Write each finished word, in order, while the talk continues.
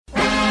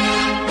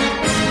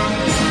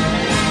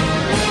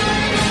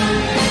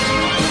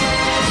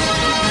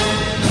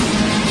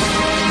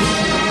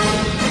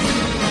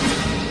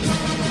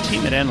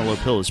Antelope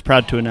Hill is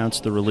proud to announce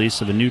the release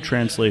of a new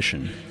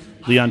translation,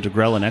 Leon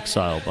Degrelle in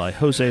Exile by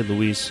Jose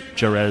Luis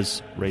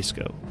Jerez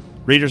Resco.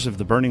 Readers of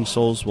The Burning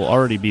Souls will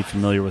already be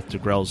familiar with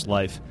Degrelle's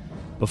life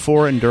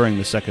before and during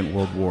the Second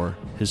World War,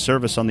 his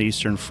service on the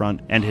Eastern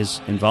Front, and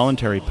his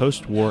involuntary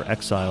post-war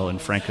exile in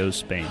Franco's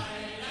Spain.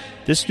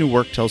 This new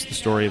work tells the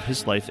story of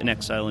his life in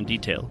exile in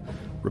detail,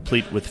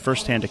 replete with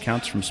first-hand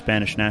accounts from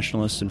Spanish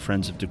nationalists and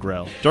friends of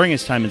Degrelle. During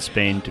his time in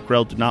Spain,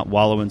 Degrelle did not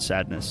wallow in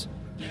sadness,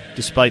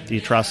 despite the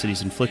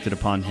atrocities inflicted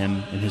upon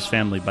him and his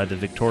family by the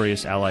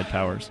victorious Allied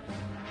powers.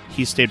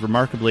 He stayed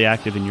remarkably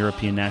active in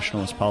European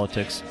nationalist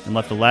politics and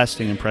left a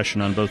lasting impression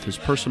on both his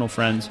personal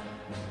friends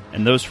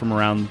and those from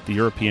around the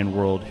European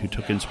world who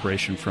took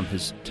inspiration from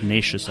his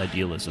tenacious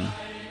idealism.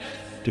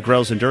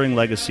 Degrelle's enduring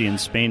legacy in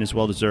Spain is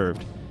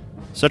well-deserved.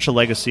 Such a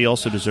legacy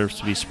also deserves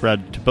to be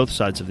spread to both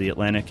sides of the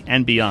Atlantic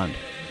and beyond.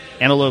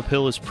 Antelope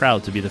Hill is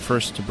proud to be the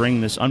first to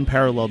bring this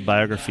unparalleled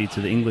biography to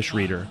the English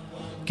reader.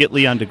 Get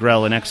Leon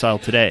Degrelle in Exile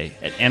today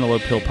at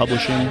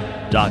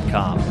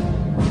antelopehillpublishing.com.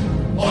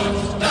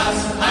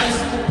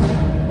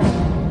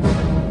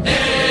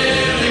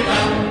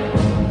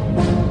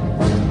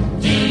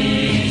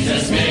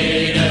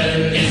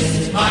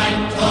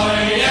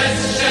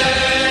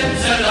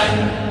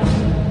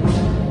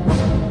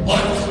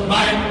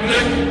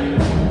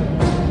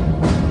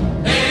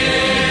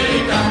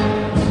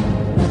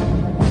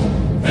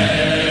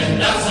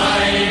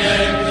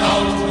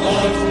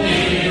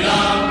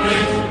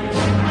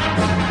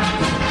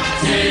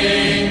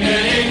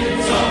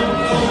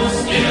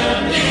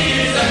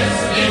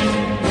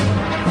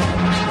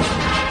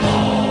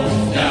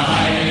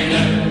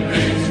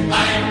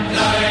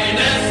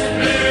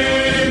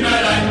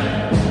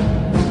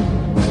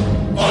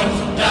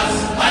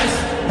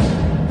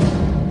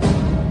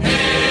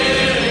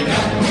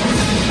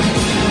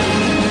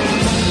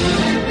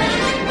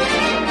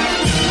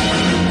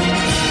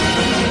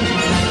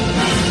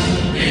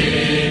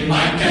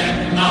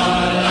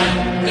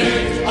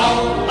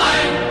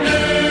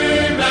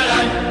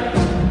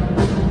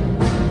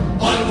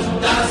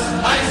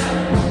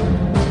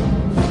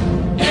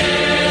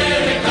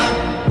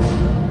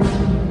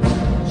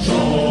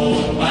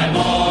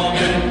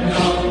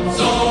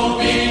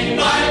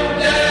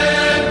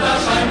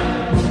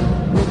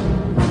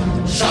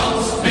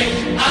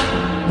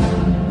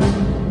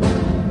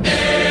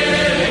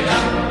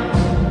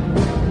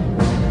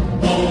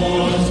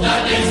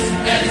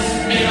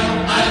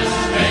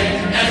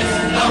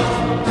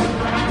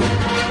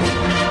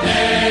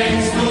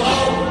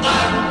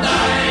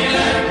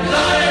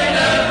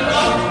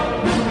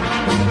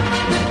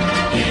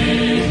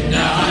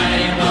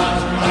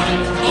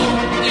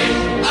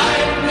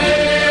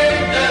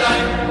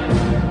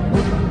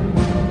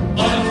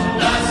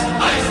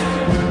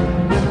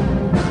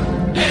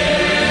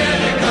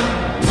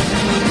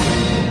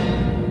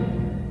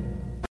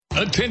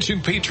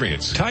 Attention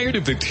patriots, tired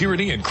of the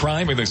tyranny and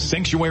crime in the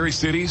sanctuary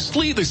cities?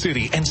 Flee the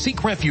city and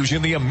seek refuge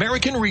in the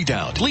American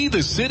Redoubt.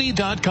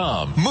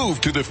 FleeTheCity.com.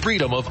 Move to the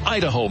freedom of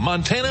Idaho,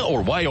 Montana,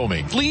 or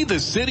Wyoming.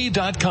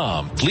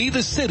 FleeTheCity.com.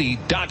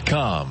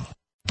 FleeTheCity.com.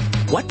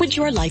 What would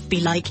your life be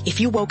like if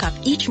you woke up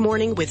each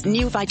morning with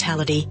new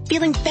vitality,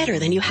 feeling better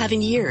than you have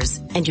in years,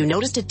 and you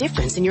noticed a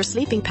difference in your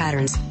sleeping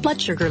patterns,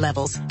 blood sugar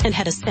levels, and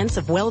had a sense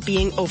of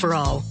well-being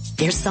overall?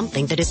 There's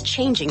something that is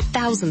changing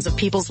thousands of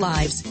people's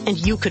lives, and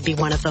you could be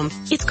one of them.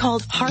 It's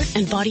called Heart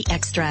and Body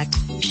Extract.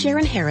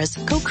 Sharon Harris,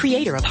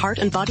 co-creator of Heart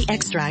and Body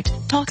Extract,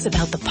 talks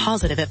about the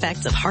positive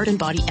effects of Heart and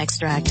Body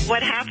Extract.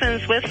 What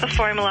happens with the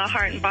formula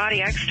Heart and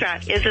Body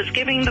Extract is it's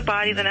giving the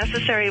body the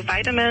necessary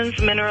vitamins,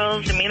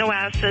 minerals, amino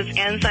acids,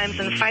 enzymes,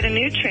 and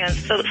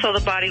phytonutrients so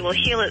the body will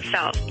heal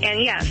itself.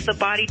 And yes, the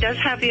body does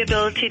have the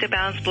ability to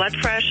balance blood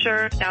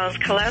pressure, balance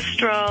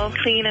cholesterol,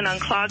 clean and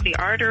unclog the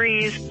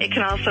arteries. It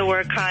can also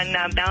work on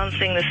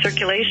balancing the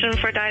circulation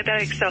for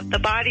diabetics. So the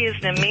body is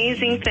an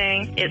amazing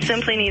thing. It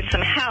simply needs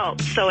some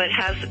help so it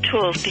has the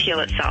tools to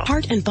heal itself.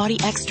 Heart and Body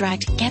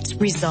Extract gets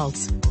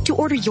results. To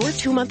order your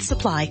 2-month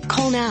supply,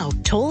 call now,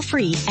 toll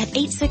free at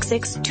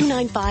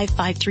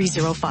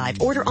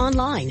 866-295-5305. Order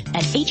online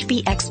at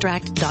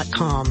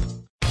hbextract.com.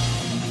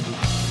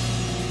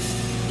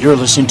 You're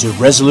listening to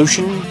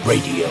Resolution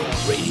Radio.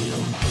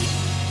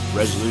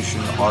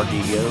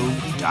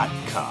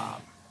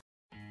 ResolutionRDO.com.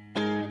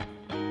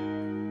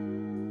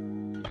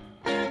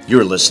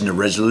 You're listening to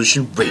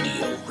Resolution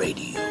Radio.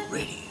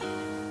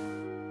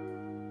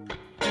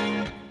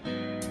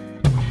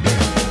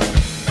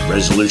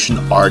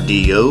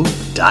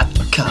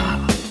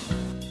 ResolutionRDO.com.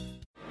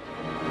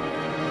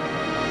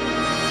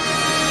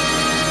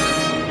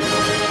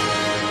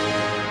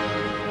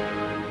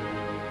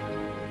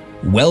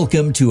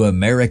 Welcome to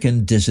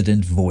American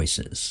Dissident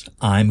Voices.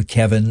 I'm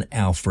Kevin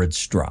Alfred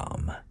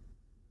Strom.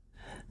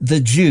 The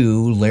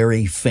Jew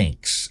Larry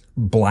Fink's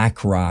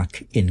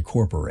BlackRock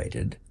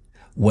Incorporated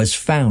was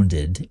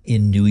founded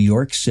in New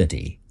York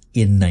City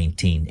in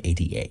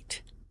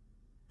 1988.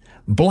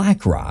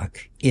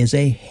 BlackRock is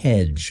a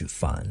hedge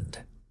fund,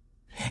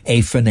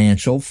 a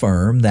financial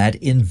firm that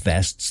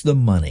invests the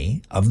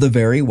money of the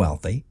very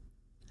wealthy,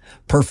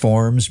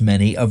 performs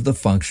many of the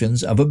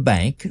functions of a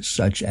bank,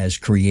 such as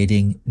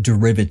creating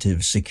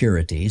derivative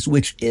securities,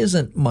 which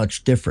isn't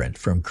much different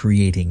from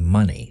creating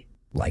money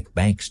like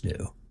banks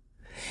do,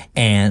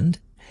 and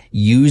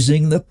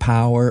using the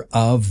power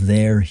of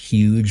their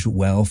huge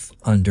wealth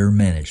under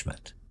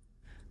management,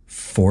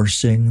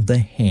 forcing the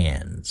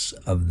hands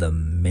of the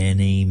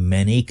many,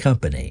 many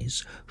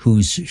companies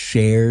whose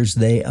shares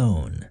they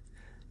own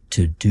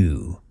to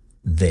do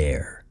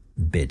their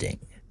bidding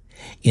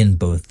in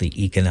both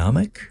the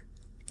economic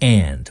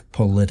and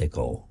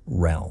political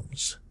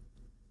realms.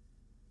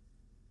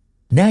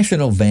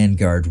 National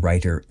Vanguard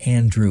writer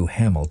Andrew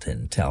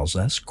Hamilton tells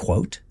us,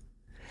 quote,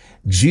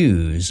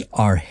 Jews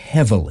are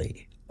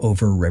heavily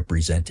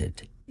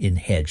overrepresented in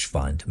hedge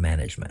fund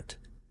management.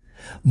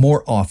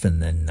 More often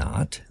than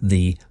not,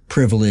 the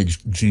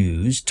privileged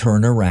Jews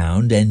turn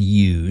around and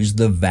use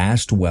the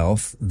vast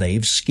wealth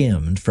they've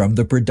skimmed from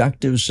the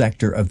productive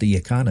sector of the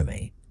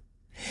economy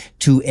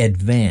to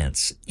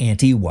advance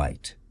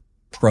anti-white,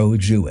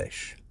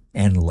 pro-Jewish,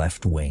 and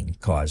left-wing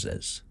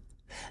causes,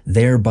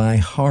 thereby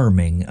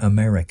harming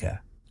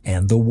America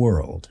and the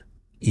world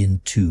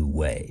in two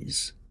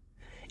ways.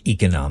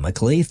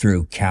 Economically,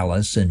 through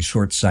callous and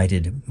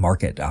short-sighted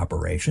market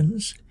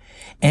operations,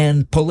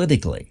 and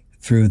politically,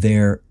 through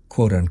their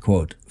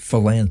quote-unquote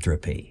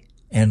philanthropy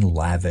and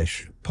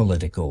lavish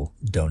political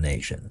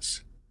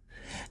donations.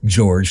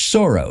 George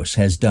Soros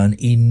has done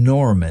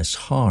enormous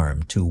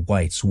harm to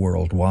whites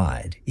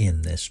worldwide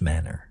in this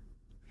manner.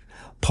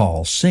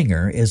 Paul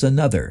Singer is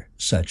another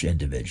such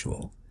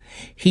individual.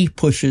 He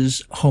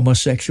pushes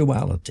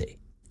homosexuality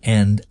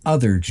and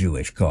other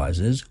Jewish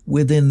causes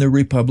within the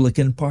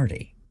Republican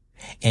Party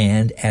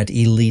and at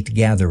elite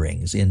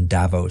gatherings in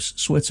Davos,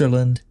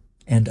 Switzerland,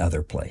 and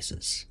other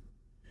places.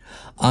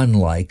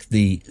 Unlike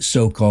the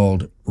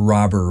so-called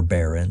robber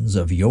barons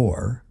of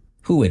yore,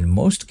 who in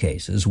most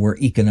cases were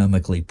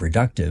economically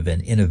productive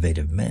and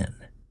innovative men,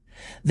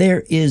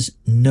 there is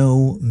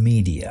no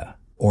media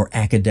or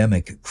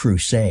academic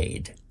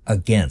crusade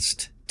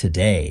against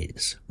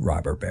today's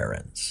robber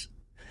barons.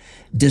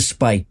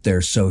 Despite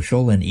their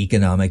social and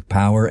economic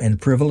power and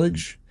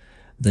privilege,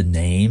 the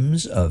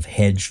names of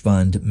hedge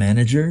fund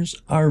managers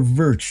are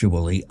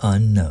virtually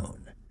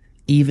unknown,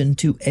 even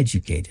to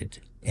educated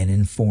and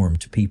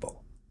informed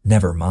people,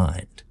 never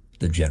mind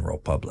the general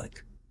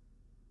public.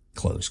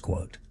 Close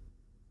quote.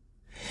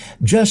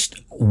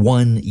 Just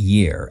 1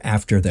 year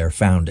after their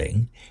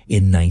founding,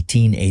 in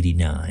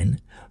 1989,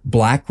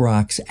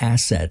 BlackRock's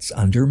assets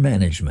under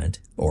management,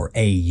 or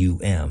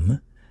AUM,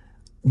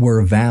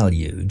 were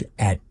valued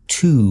at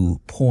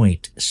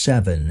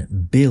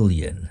 $2.7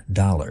 billion.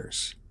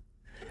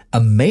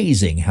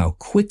 Amazing how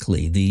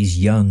quickly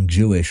these young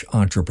Jewish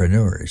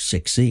entrepreneurs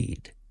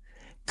succeed.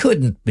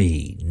 Couldn't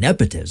be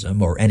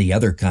nepotism or any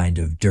other kind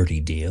of dirty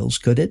deals,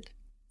 could it?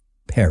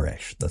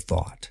 Perish the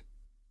thought.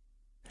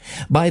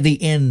 By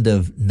the end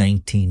of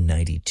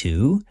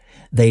 1992,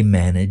 they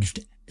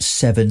managed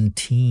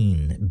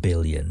 $17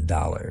 billion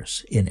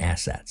in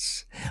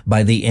assets.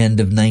 By the end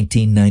of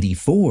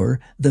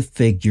 1994, the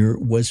figure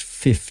was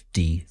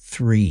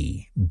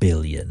 $53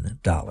 billion.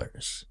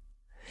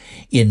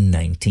 In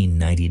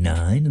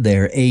 1999,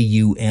 their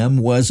AUM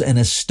was an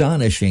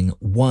astonishing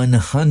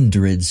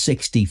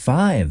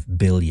 $165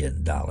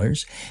 billion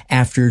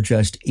after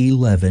just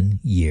 11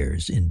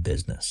 years in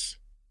business.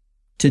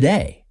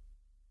 Today,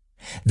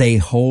 they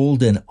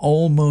hold an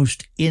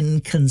almost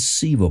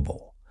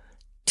inconceivable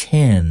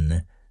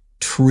 $10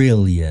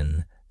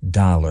 trillion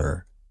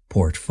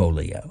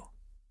portfolio.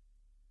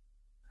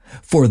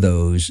 For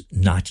those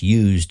not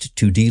used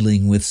to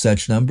dealing with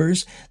such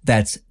numbers,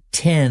 that's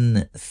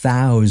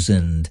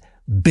 10,000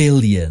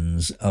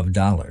 billions of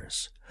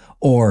dollars,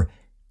 or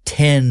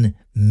 10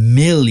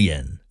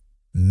 million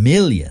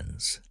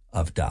millions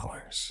of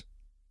dollars.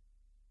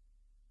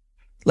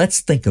 Let's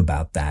think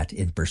about that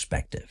in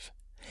perspective.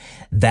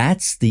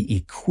 That's the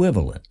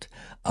equivalent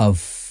of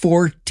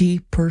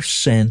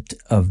 40%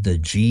 of the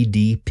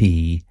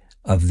GDP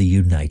of the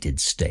United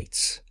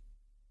States.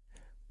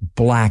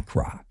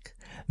 BlackRock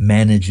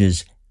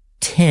manages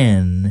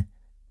 10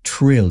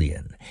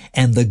 trillion,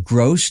 and the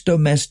gross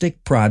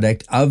domestic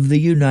product of the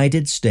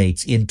United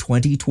States in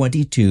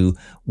 2022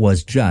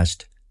 was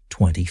just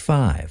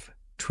 $25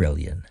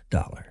 trillion.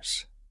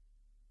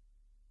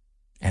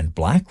 And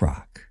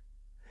BlackRock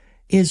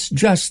is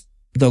just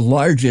the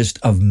largest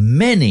of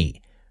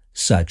many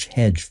such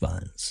hedge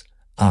funds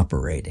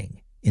operating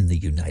in the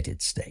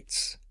United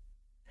States.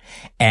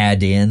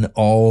 Add in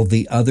all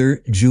the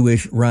other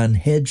Jewish-run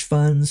hedge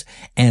funds,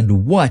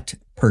 and what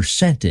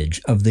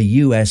percentage of the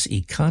U.S.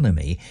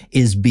 economy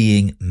is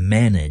being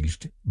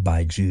managed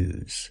by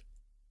Jews?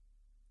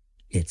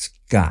 It's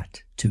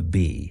got to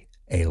be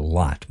a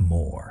lot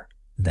more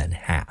than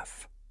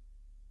half.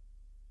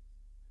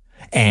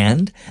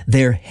 And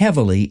they're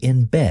heavily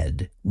in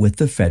bed with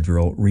the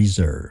Federal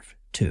Reserve,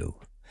 too.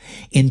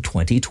 In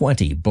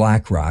 2020,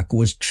 BlackRock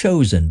was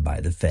chosen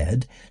by the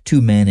Fed to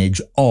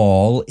manage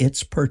all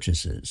its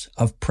purchases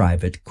of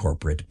private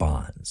corporate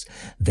bonds,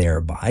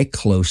 thereby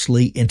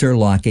closely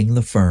interlocking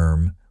the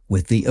firm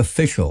with the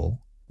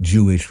official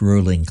Jewish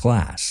ruling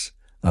class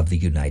of the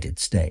United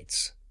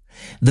States.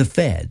 The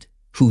Fed,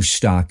 whose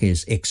stock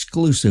is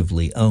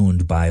exclusively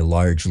owned by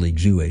largely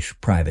Jewish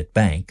private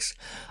banks,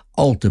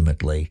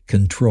 ultimately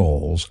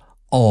controls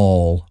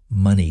all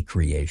money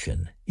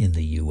creation in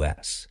the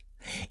U.S.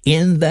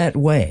 In that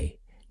way,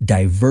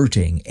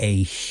 diverting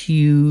a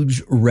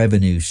huge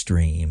revenue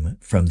stream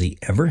from the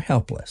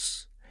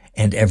ever-helpless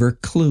and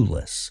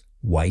ever-clueless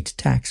white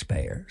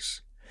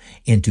taxpayers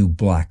into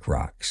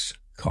BlackRock's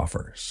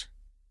coffers.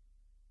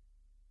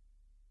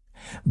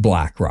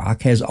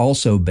 BlackRock has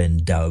also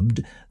been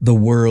dubbed the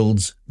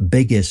world's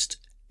biggest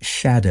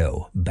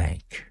shadow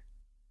bank.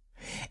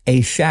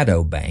 A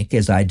shadow bank,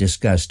 as I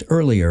discussed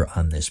earlier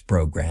on this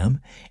program,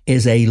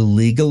 is a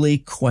legally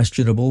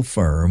questionable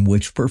firm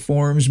which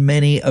performs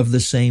many of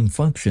the same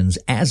functions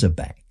as a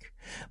bank,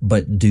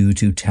 but due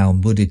to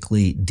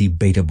Talmudically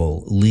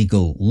debatable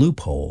legal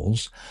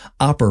loopholes,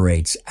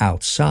 operates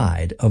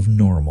outside of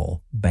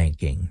normal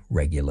banking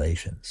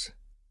regulations.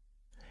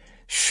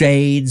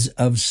 Shades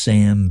of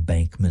Sam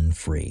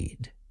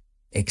Bankman-Fried,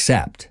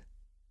 except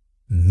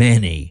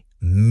many,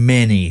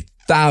 many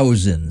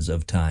thousands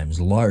of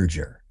times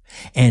larger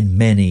and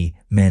many,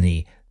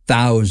 many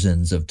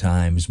thousands of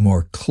times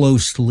more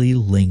closely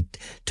linked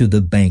to the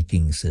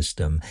banking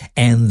system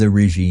and the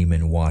regime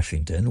in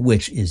Washington,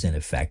 which is in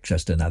effect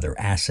just another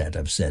asset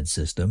of said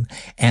system,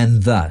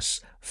 and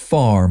thus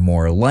far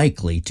more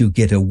likely to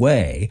get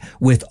away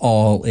with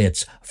all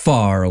its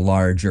far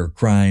larger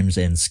crimes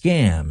and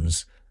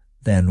scams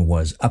than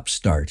was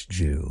upstart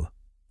Jew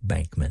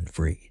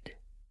Bankman-Fried.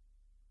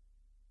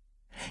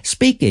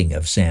 Speaking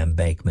of Sam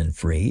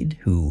Bankman-Fried,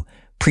 who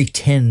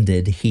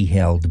pretended he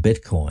held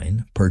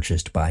Bitcoin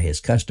purchased by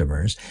his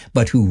customers,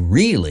 but who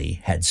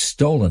really had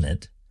stolen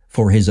it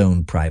for his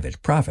own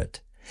private profit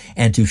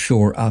and to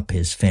shore up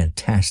his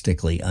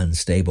fantastically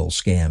unstable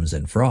scams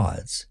and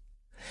frauds,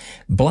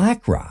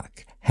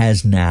 BlackRock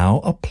has now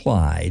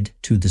applied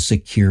to the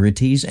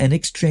Securities and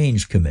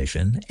Exchange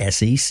Commission,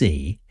 SEC,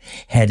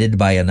 headed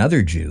by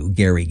another Jew,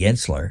 Gary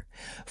Gensler,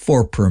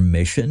 for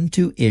permission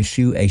to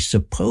issue a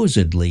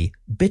supposedly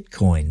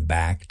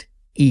Bitcoin-backed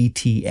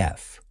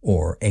ETF,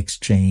 or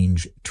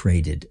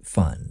exchange-traded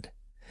fund,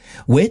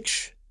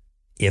 which,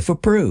 if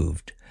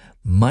approved,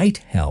 might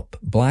help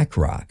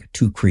BlackRock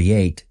to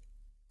create,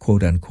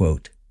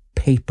 quote-unquote,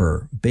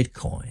 paper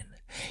Bitcoin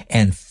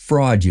and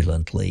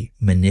fraudulently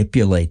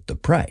manipulate the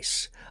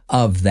price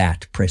of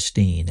that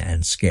pristine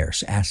and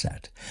scarce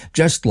asset,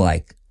 just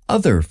like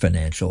other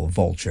financial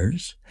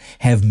vultures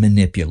have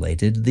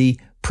manipulated the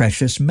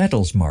precious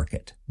metals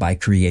market by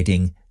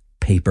creating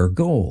paper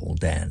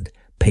gold and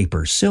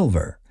paper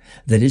silver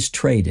that is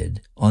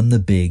traded on the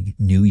big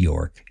New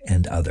York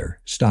and other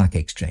stock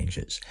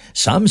exchanges.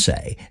 Some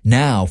say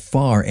now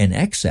far in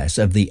excess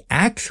of the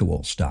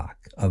actual stock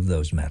of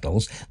those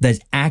metals that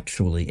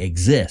actually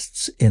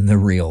exists in the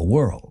real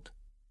world.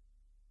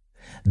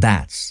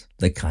 That's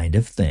the kind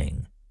of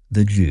thing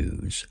the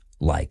Jews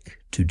like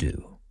to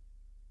do.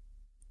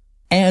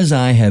 As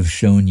I have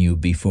shown you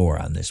before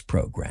on this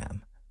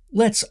program,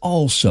 let's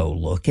also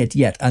look at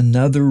yet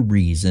another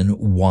reason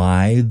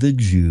why the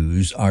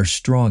Jews are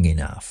strong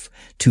enough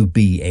to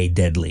be a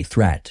deadly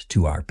threat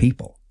to our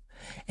people.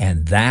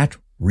 And that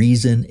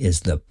reason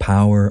is the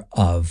power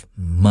of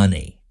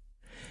money.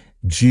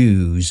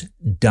 Jews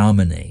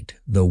dominate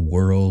the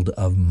world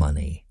of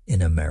money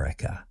in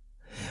America.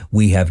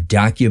 We have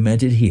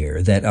documented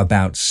here that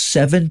about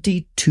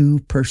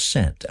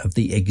 72% of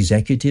the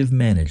executive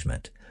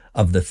management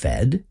of the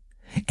Fed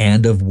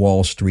and of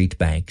Wall Street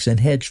banks and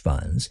hedge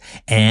funds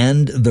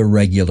and the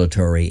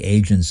regulatory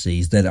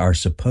agencies that are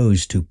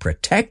supposed to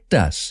protect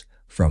us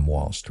from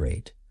Wall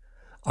Street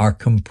are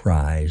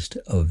comprised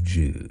of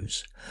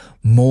Jews,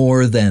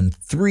 more than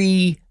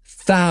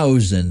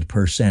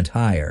 3,000%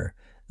 higher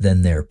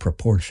than their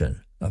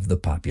proportion of the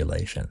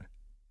population.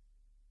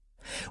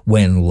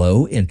 When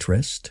low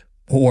interest,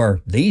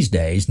 or these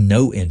days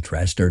no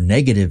interest or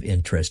negative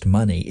interest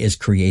money is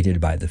created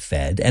by the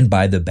Fed and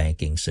by the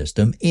banking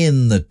system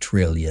in the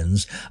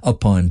trillions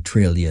upon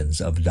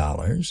trillions of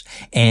dollars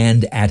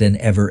and at an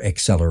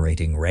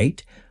ever-accelerating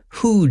rate,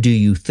 who do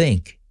you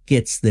think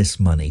gets this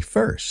money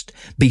first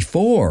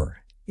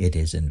before it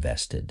is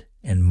invested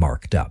and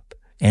marked up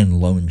and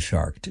loan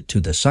sharked to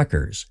the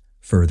suckers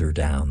further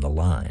down the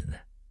line?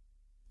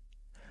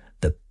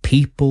 The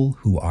people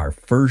who are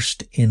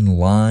first in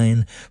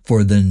line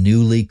for the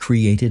newly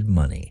created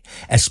money,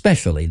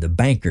 especially the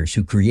bankers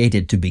who create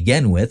it to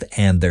begin with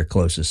and their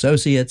close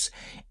associates,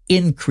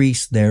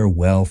 increase their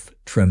wealth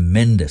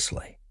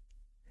tremendously.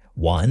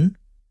 One,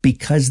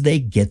 because they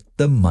get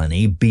the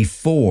money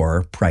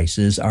before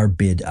prices are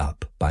bid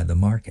up by the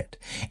market.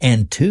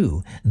 And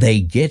two,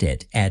 they get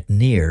it at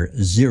near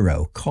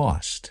zero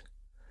cost.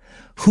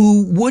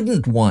 Who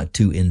wouldn't want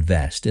to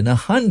invest in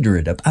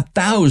 100 of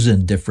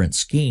 1,000 different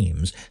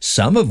schemes,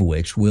 some of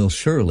which will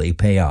surely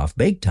pay off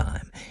big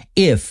time,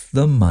 if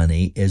the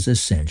money is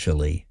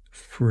essentially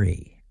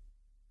free?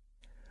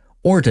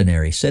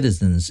 Ordinary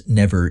citizens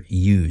never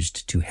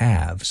used to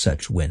have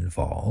such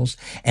windfalls,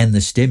 and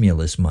the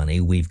stimulus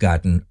money we've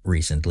gotten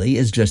recently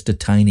is just a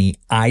tiny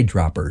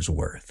eyedropper's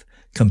worth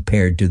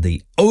compared to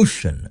the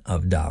ocean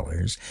of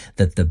dollars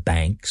that the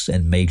banks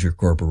and major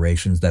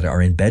corporations that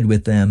are in bed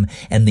with them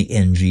and the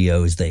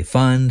NGOs they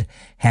fund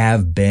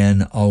have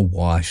been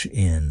awash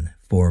in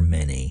for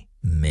many,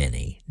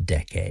 many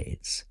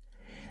decades.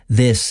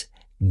 This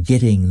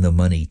getting the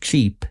money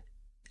cheap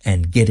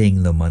and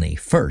getting the money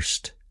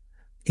first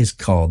is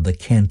called the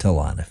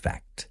Cantillon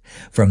effect,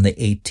 from the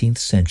 18th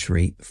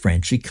century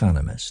French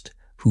economist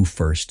who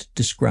first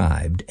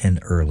described an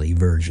early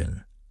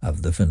version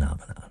of the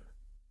phenomenon.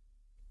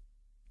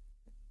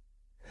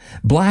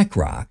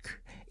 BlackRock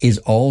is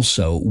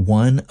also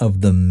one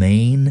of the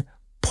main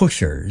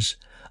pushers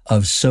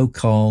of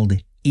so-called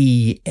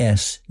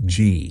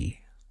ESG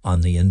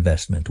on the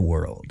investment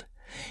world.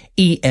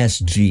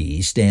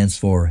 ESG stands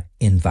for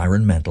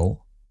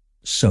environmental,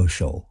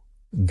 social,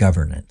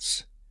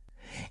 governance.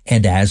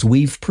 And as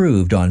we've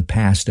proved on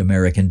past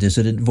American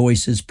Dissident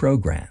Voices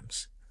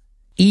programs,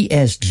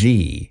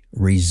 ESG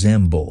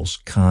resembles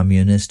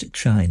Communist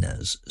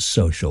China's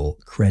social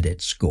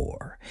credit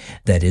score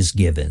that is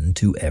given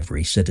to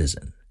every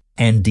citizen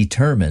and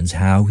determines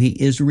how he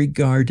is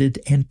regarded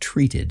and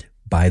treated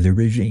by the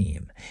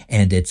regime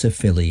and its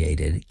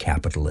affiliated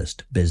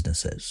capitalist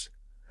businesses.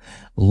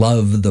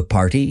 Love the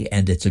party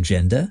and its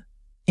agenda?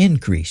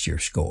 Increase your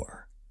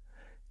score.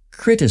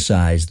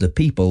 Criticize the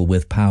people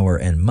with power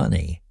and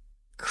money?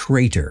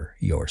 Crater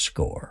your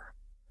score.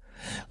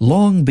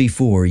 Long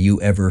before you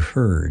ever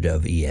heard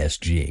of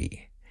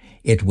ESG,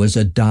 it was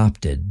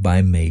adopted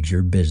by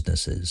major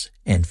businesses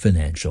and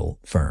financial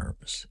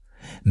firms.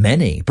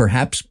 Many,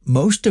 perhaps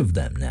most of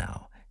them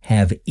now,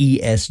 have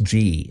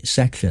ESG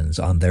sections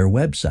on their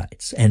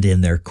websites and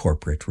in their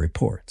corporate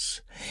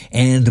reports.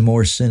 And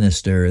more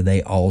sinister,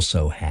 they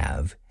also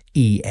have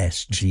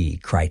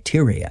ESG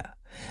criteria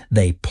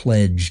they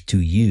pledge to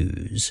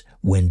use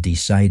when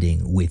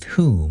deciding with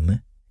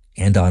whom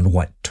and on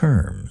what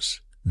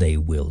terms they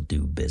will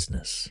do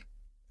business.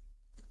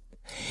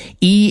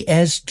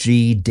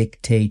 ESG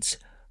dictates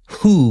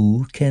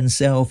who can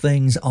sell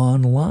things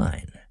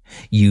online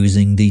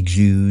using the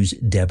Jews'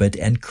 debit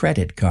and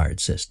credit card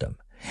system.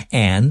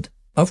 And,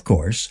 of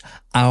course,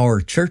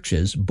 our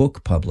church's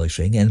book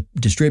publishing and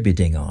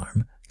distributing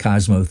arm,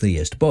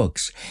 Cosmotheist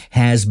Books,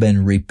 has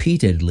been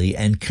repeatedly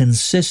and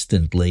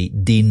consistently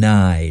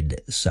denied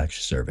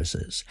such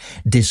services,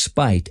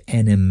 despite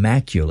an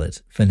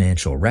immaculate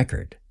financial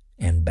record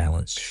and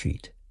balance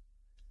sheet.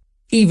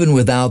 Even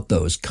without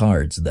those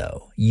cards,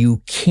 though,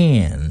 you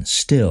can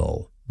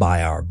still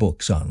buy our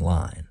books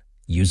online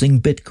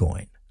using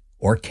Bitcoin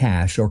or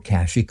cash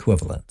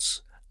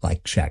equivalents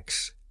like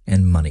checks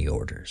and money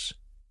orders.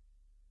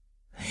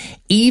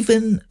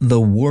 Even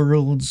the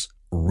world's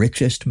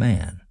richest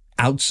man,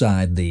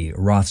 outside the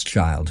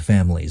Rothschild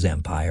family's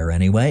empire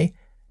anyway,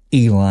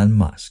 Elon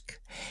Musk,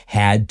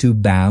 had to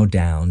bow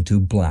down to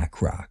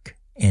BlackRock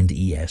and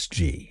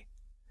ESG.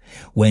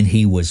 When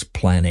he was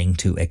planning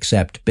to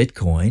accept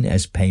Bitcoin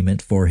as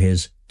payment for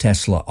his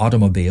Tesla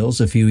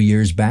automobiles a few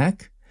years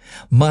back,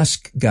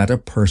 Musk got a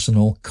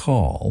personal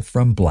call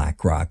from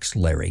BlackRock's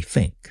Larry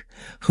Fink,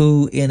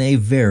 who, in a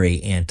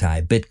very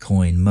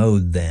anti-Bitcoin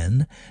mode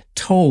then,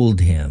 told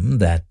him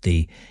that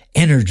the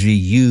energy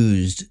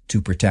used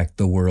to protect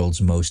the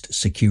world's most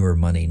secure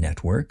money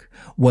network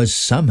was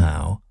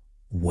somehow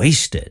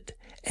wasted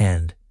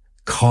and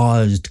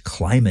caused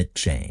climate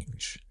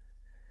change.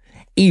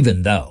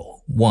 Even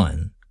though,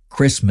 1,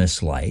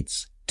 Christmas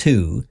lights,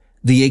 2,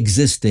 the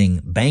existing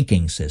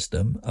banking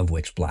system of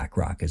which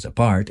BlackRock is a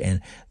part,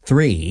 and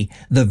 3,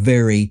 the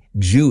very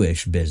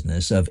Jewish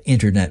business of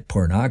internet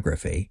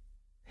pornography,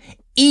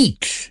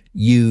 each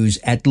use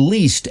at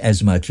least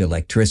as much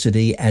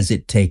electricity as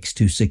it takes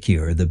to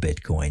secure the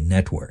Bitcoin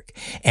network,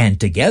 and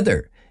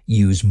together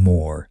use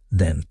more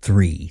than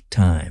 3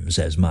 times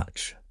as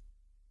much.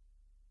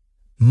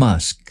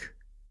 Musk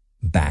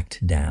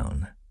backed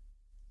down.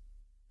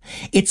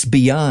 It's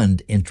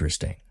beyond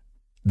interesting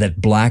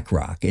that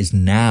BlackRock is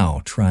now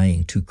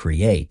trying to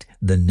create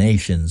the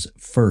nation's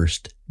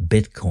first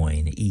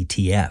Bitcoin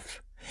ETF.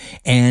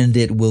 And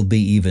it will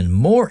be even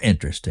more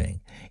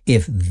interesting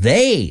if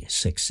they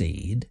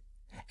succeed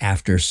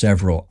after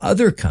several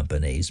other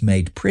companies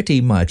made pretty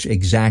much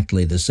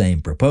exactly the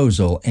same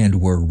proposal and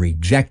were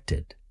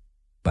rejected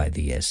by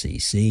the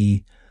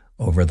SEC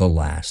over the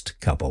last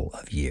couple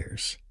of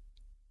years.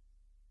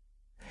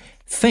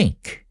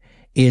 Fink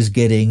is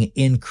getting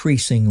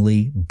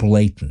increasingly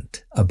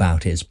blatant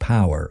about his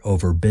power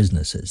over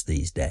businesses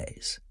these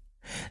days.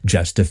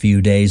 Just a few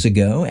days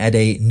ago, at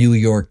a New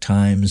York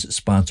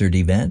Times-sponsored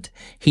event,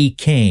 he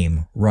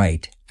came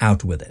right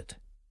out with it.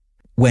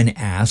 When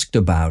asked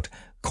about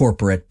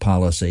corporate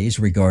policies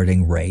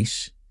regarding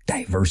race,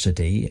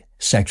 diversity,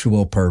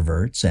 sexual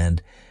perverts,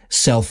 and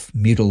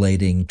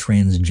self-mutilating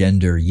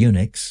transgender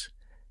eunuchs,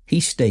 he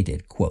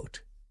stated,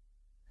 quote,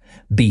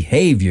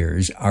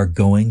 "Behaviors are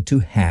going to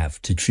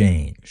have to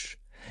change.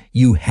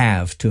 You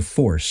have to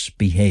force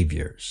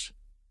behaviors.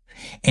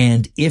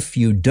 And if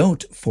you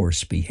don't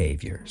force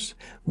behaviors,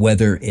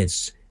 whether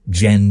it's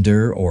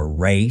gender or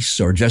race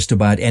or just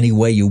about any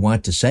way you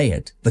want to say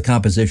it, the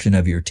composition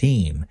of your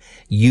team,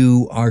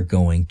 you are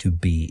going to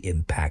be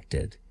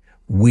impacted.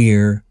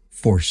 We're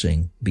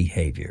forcing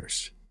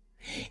behaviors.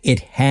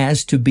 It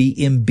has to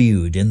be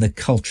imbued in the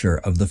culture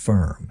of the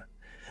firm.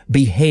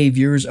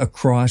 Behaviors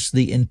across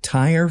the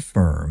entire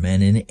firm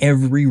and in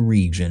every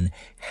region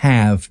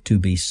have to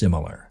be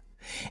similar.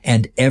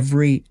 And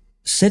every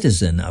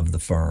citizen of the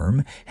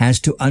firm has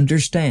to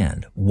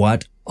understand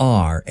what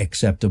are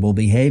acceptable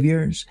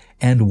behaviors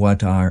and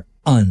what are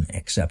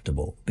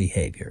unacceptable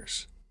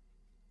behaviors.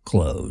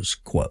 Close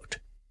quote.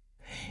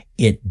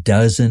 It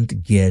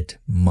doesn't get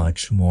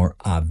much more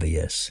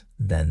obvious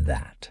than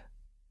that.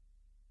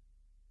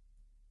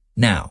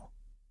 Now,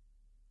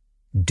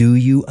 do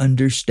you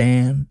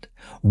understand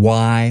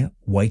why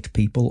white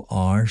people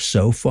are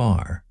so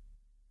far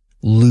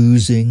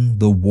losing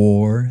the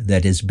war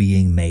that is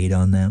being made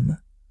on them?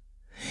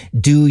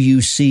 Do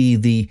you see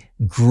the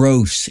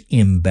gross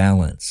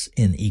imbalance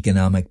in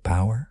economic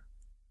power?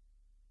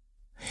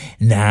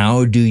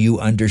 Now do you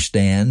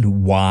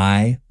understand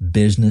why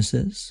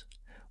businesses,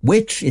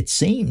 which it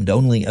seemed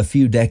only a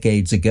few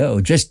decades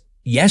ago, just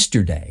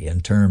yesterday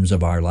in terms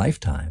of our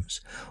lifetimes,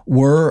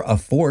 were a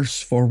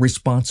force for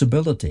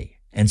responsibility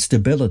and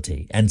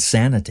stability and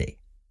sanity,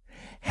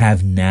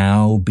 have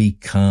now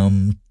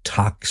become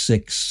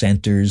toxic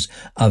centers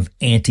of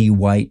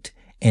anti-white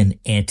and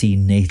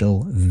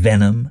anti-natal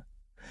venom,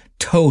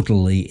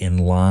 totally in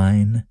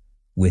line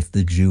with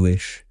the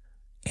Jewish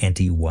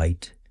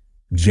anti-white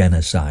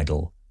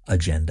genocidal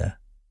agenda?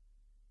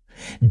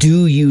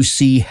 Do you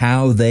see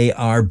how they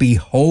are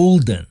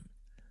beholden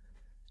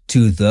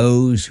to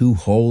those who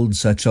hold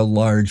such a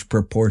large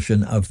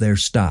proportion of their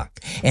stock,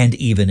 and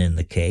even in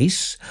the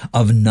case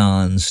of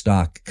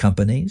non-stock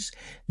companies,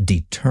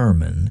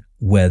 determine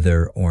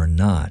whether or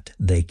not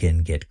they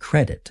can get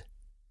credit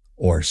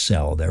or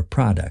sell their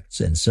products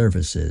and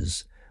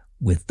services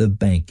with the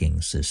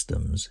banking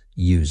system's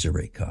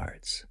usury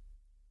cards?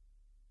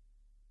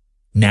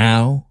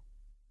 Now,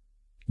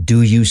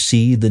 do you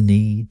see the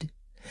need,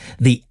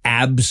 the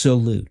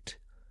absolute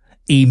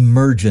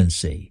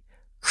emergency,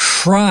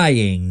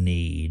 crying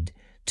need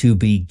to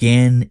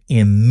begin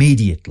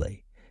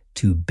immediately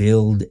to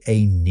build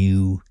a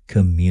new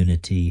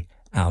community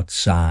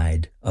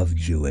outside of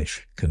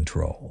Jewish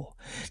control,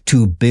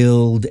 to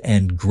build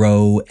and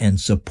grow and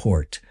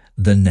support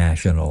the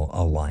National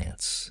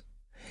Alliance?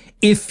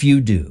 If you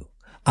do,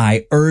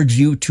 I urge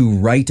you to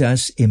write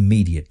us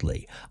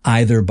immediately,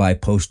 either by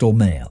postal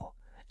mail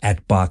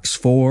at Box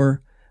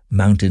 4,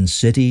 Mountain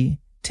City,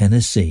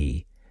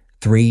 Tennessee,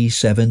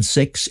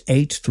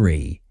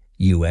 37683,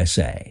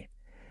 USA.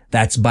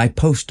 That's by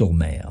postal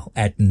mail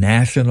at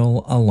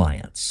National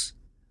Alliance,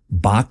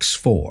 Box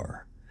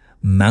 4,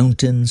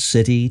 Mountain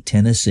City,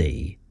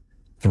 Tennessee,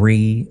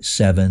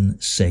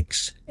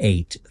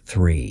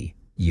 37683,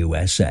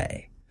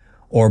 USA.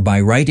 Or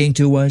by writing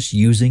to us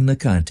using the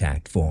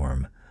contact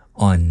form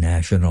on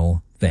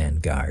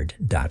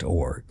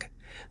nationalvanguard.org.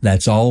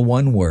 That's all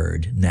one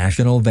word,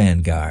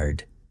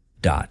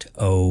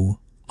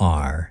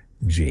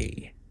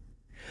 nationalvanguard.org.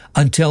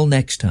 Until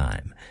next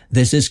time,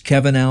 this is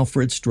Kevin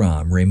Alfred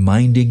Strom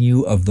reminding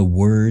you of the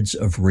words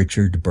of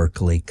Richard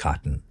Berkeley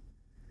Cotton.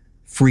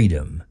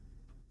 Freedom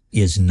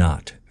is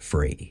not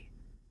free.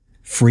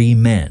 Free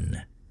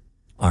men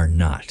are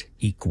not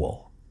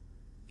equal,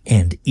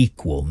 and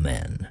equal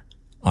men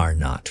are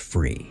not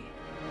free.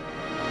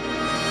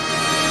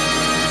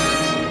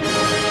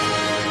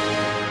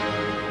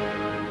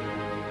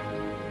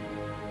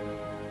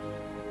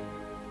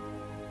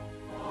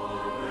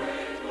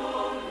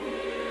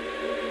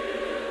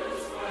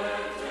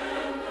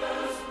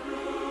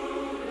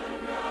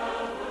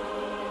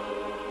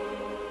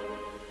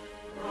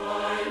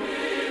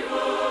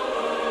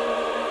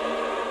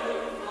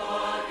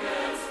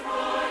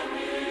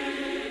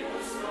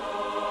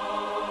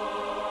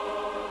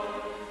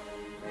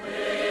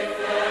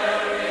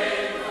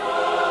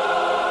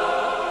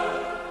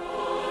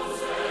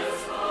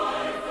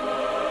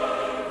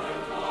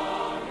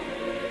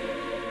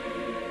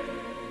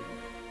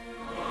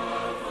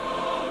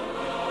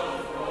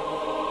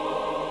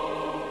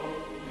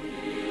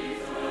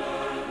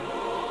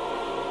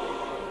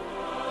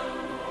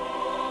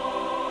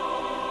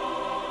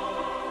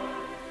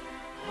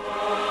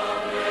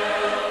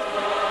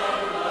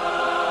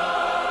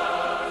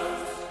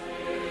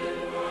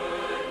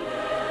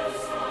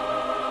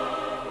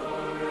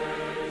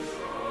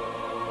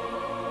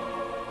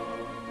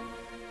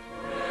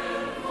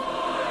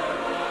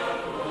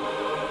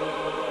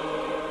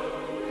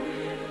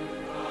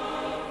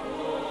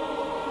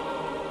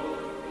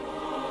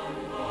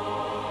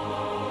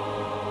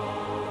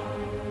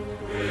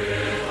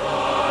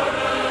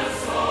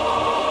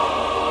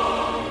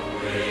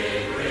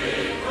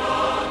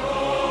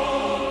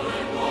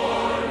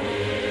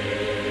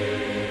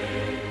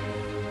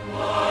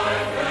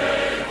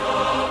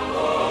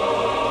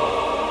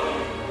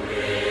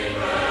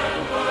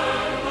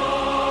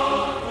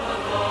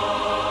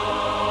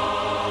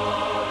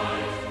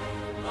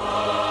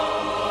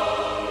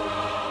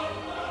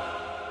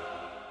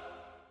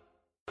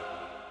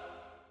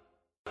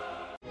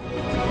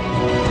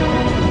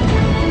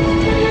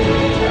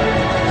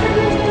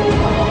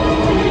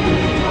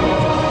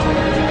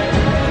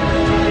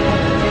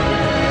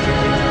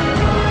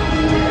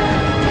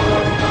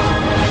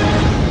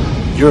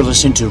 You're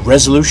listening to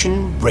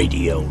Resolution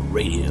Radio.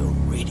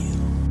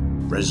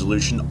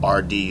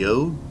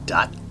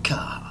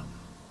 ResolutionRDO.com.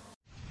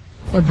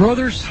 My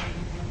brothers,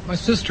 my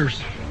sisters,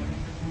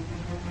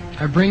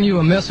 I bring you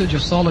a message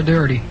of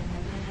solidarity,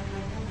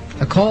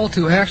 a call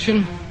to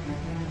action,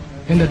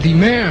 and a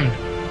demand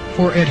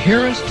for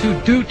adherence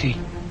to duty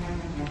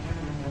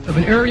of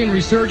an Aryan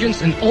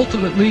resurgence and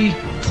ultimately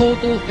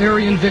total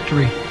Aryan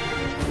victory.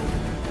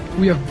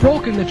 We have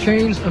broken the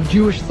chains of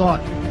Jewish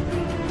thought.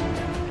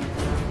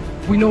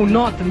 We know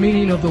not the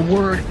meaning of the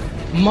word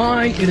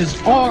mine, it is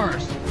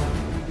ours.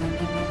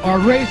 Our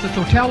race, the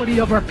totality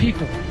of our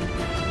people.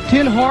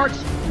 10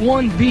 hearts,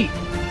 1 beat.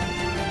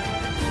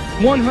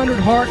 100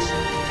 hearts,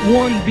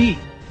 1 beat.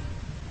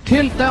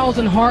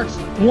 10,000 hearts,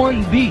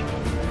 1 beat.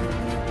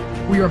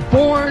 We are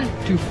born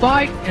to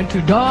fight and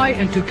to die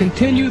and to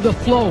continue the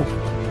flow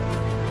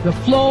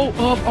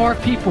of our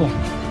people.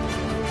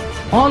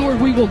 Onward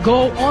we will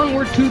go,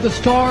 onward to the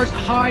stars,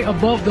 high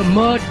above the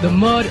mud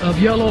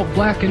of yellow,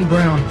 black, and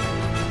brown.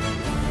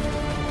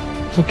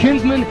 So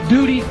kinsman,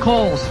 duty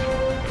calls.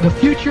 The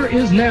future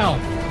is now.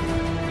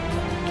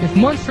 If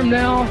months from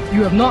now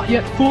you have not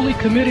yet fully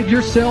committed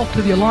yourself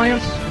to the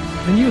alliance,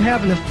 then you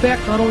have in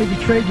effect not only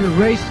betrayed your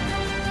race,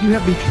 you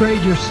have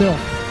betrayed yourself.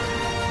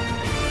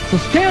 So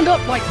stand up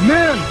like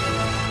men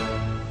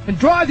and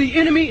drive the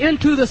enemy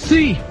into the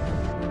sea.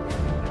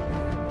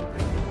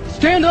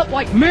 Stand up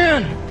like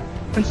men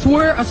and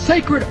swear a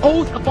sacred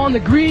oath upon the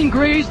green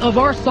graves of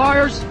our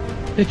sires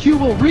that you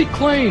will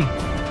reclaim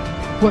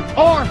what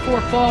our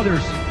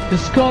forefathers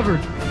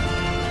discovered,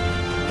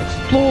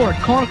 explored,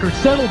 conquered,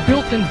 settled,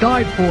 built, and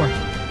died for.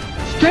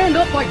 Stand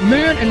up like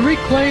men and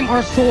reclaim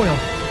our soil.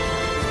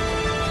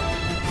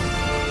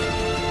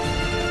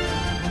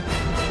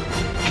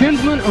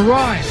 Kinsmen,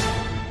 arise.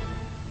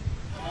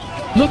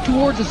 Look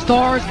towards the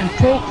stars and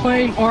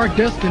proclaim our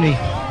destiny.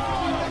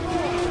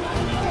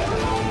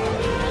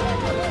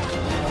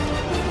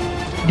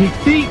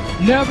 Defeat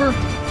never,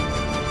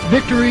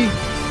 victory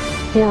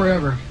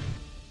forever.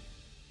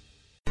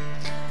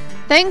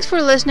 Thanks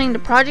for listening to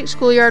Project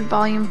Schoolyard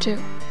Volume 2.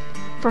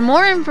 For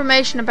more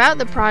information about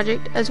the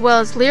project, as well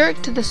as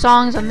lyrics to the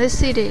songs on this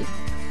CD,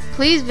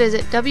 please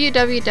visit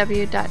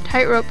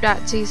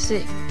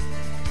www.tightrope.cc.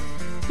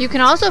 You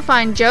can also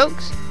find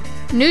jokes,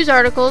 news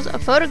articles, a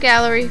photo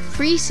gallery,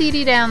 free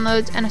CD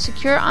downloads, and a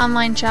secure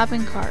online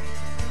shopping cart.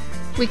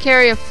 We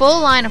carry a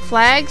full line of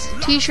flags,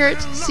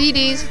 t-shirts,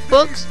 CDs,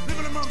 books,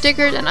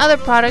 stickers, and other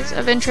products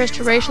of interest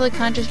to racially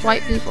conscious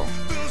white people.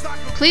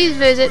 Please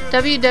visit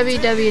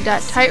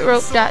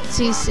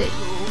www.tightrope.cc.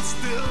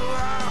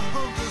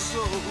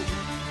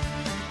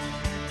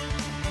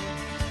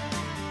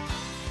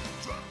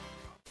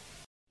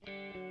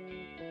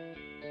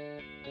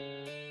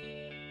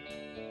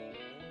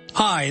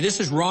 Hi, this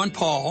is Ron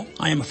Paul.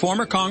 I am a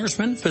former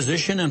congressman,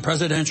 physician, and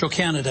presidential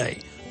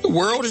candidate. The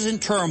world is in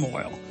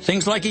turmoil.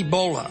 Things like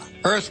Ebola,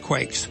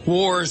 earthquakes,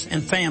 wars,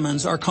 and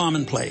famines are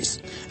commonplace.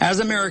 As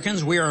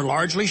Americans, we are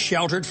largely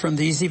sheltered from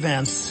these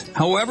events.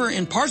 However,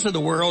 in parts of the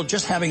world,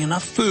 just having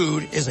enough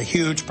food is a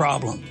huge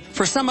problem.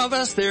 For some of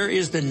us, there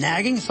is the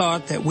nagging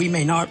thought that we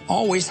may not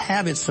always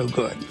have it so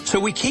good. So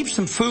we keep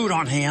some food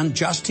on hand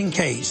just in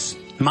case.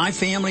 My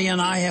family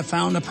and I have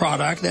found a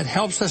product that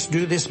helps us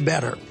do this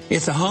better.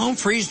 It's a home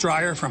freeze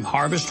dryer from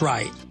Harvest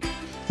Right.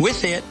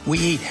 With it, we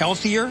eat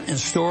healthier and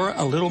store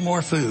a little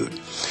more food.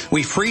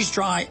 We freeze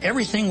dry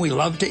everything we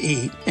love to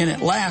eat, and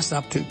it lasts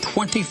up to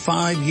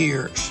 25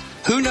 years.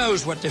 Who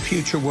knows what the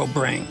future will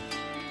bring?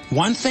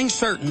 One thing's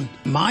certain,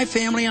 my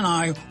family and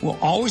I will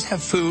always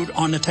have food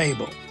on the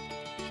table.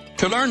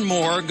 To learn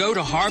more, go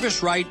to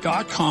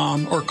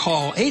harvestright.com or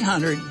call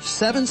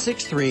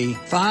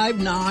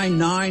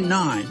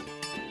 800-763-5999.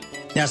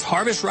 That's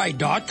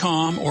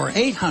harvestright.com or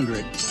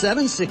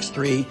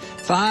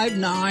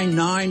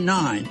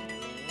 800-763-5999.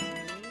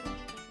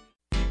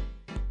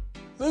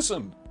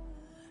 Listen,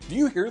 do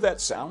you hear that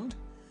sound?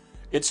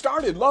 It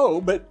started low,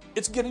 but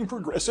it's getting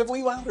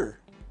progressively louder.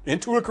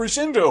 Into a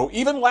crescendo,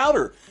 even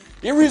louder.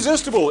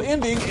 Irresistible,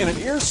 ending in an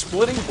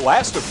ear-splitting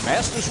blast of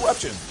mass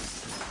disruption.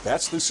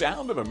 That's the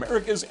sound of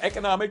America's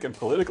economic and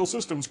political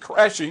systems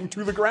crashing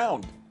to the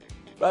ground.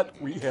 But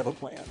we have a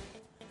plan.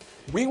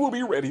 We will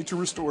be ready to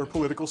restore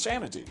political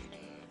sanity.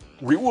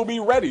 We will be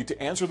ready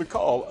to answer the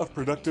call of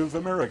productive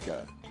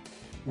America.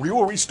 We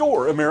will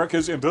restore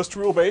America's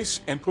industrial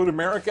base and put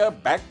America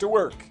back to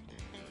work.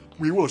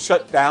 We will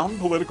shut down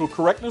political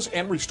correctness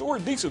and restore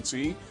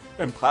decency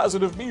and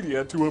positive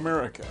media to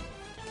America.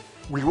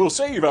 We will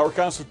save our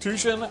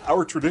Constitution,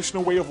 our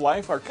traditional way of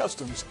life, our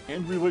customs,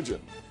 and religion.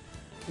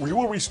 We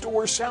will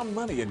restore sound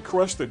money and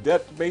crush the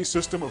debt-based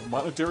system of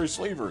monetary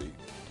slavery.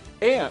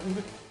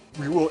 And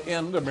we will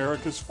end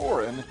America's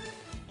foreign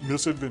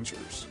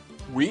misadventures.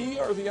 We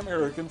are the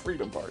American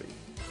Freedom Party,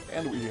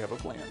 and we have a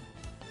plan.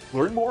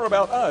 Learn more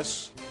about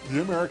us,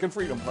 the American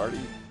Freedom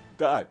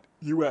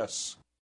Party.us.